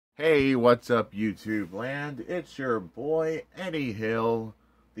Hey, what's up, YouTube land? It's your boy, Eddie Hill,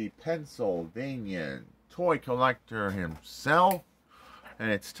 the Pennsylvanian toy collector himself,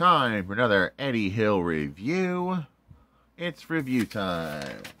 and it's time for another Eddie Hill review. It's review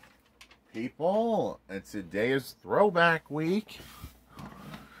time, people, and today is Throwback Week,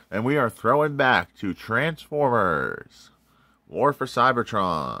 and we are throwing back to Transformers, War for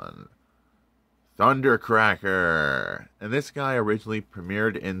Cybertron, Thundercracker, and this guy originally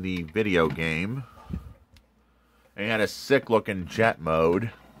premiered in the video game, and he had a sick looking jet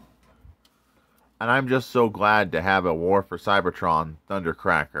mode, and I'm just so glad to have a War for Cybertron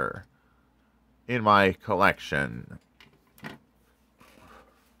Thundercracker in my collection.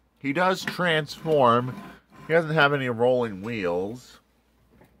 He does transform. He doesn't have any rolling wheels,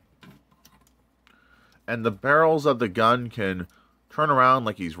 and the barrels of the gun can turn around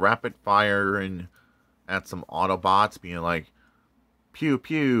like he's rapid firing at some Autobots, being like, pew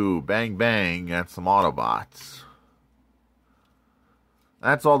pew, bang bang at some Autobots.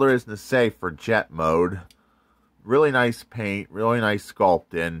 That's all there is to say for jet mode. Really nice paint, really nice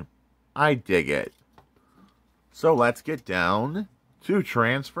sculpting. I dig it. So let's get down to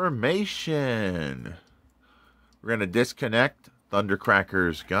transformation. We're going to disconnect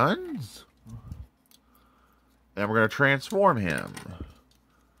Thundercracker's guns. And we're going to transform him.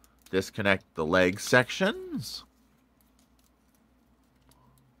 Disconnect the leg sections.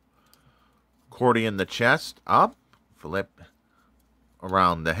 Accordion the chest up. Flip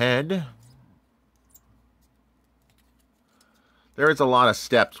around the head. There is a lot of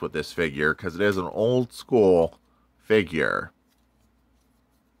steps with this figure because it is an old school figure.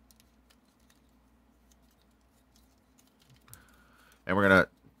 And we're going to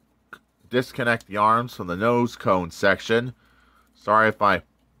disconnect the arms from the nose cone section. Sorry if I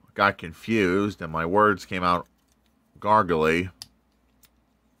got confused and my words came out gargly.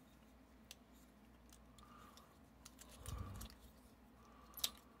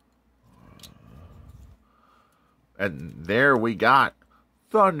 And there we got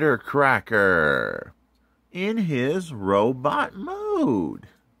Thundercracker in his robot mode.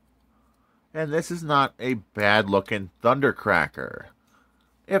 And this is not a bad looking Thundercracker,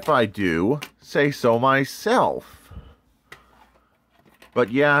 if I do say so myself. But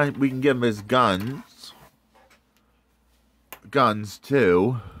yeah, we can give him his guns. Guns,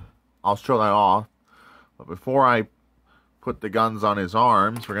 too. I'll show that off. But before I put the guns on his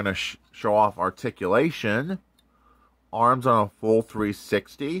arms, we're going to show off articulation. Arms on a full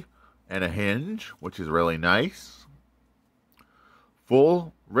 360 and a hinge, which is really nice.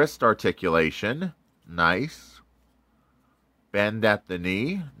 Full wrist articulation. Nice. Bend at the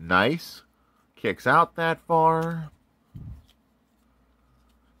knee. Nice. Kicks out that far.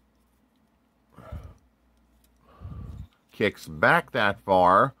 Kicks back that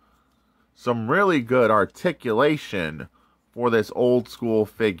far. Some really good articulation for this old school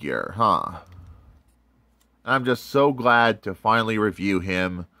figure, huh? I'm just so glad to finally review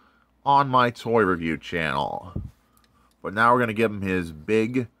him on my toy review channel. But now we're going to give him his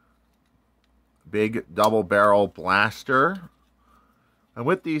big double barrel blaster. And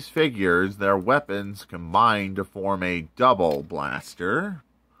with these figures, their weapons combine to form a double blaster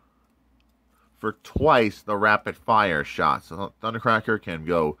for twice the rapid fire shots. So Thundercracker can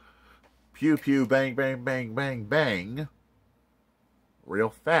go pew pew bang bang bang bang bang real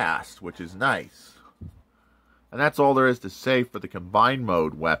fast, which is nice. And that's all there is to say for the combined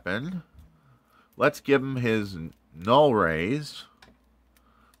mode weapon. Let's give him his null rays,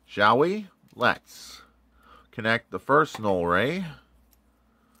 shall we? Let's connect the first null ray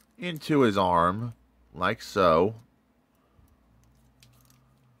into his arm, like so.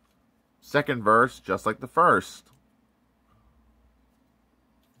 Second verse, just like the first.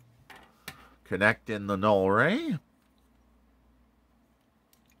 Connect in the null ray.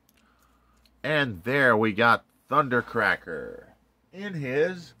 And there we got Thundercracker in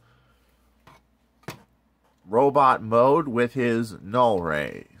his robot mode with his null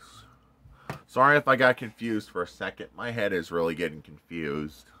rays. Sorry if I got confused for a second. My head is really getting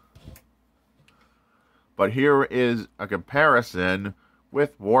confused. But here is a comparison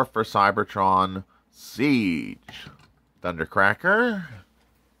with War for Cybertron Siege. Thundercracker.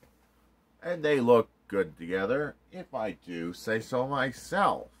 And they look good together, if I do say so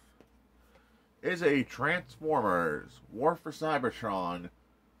myself. Is a Transformers War for Cybertron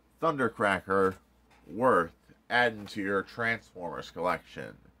Thundercracker worth adding to your Transformers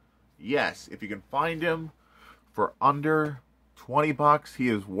collection? Yes, if you can find him for under 20 bucks, he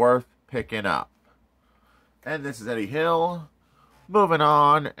is worth picking up. And this is Eddie Hill, moving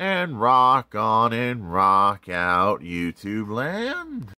on and rock out, YouTube land.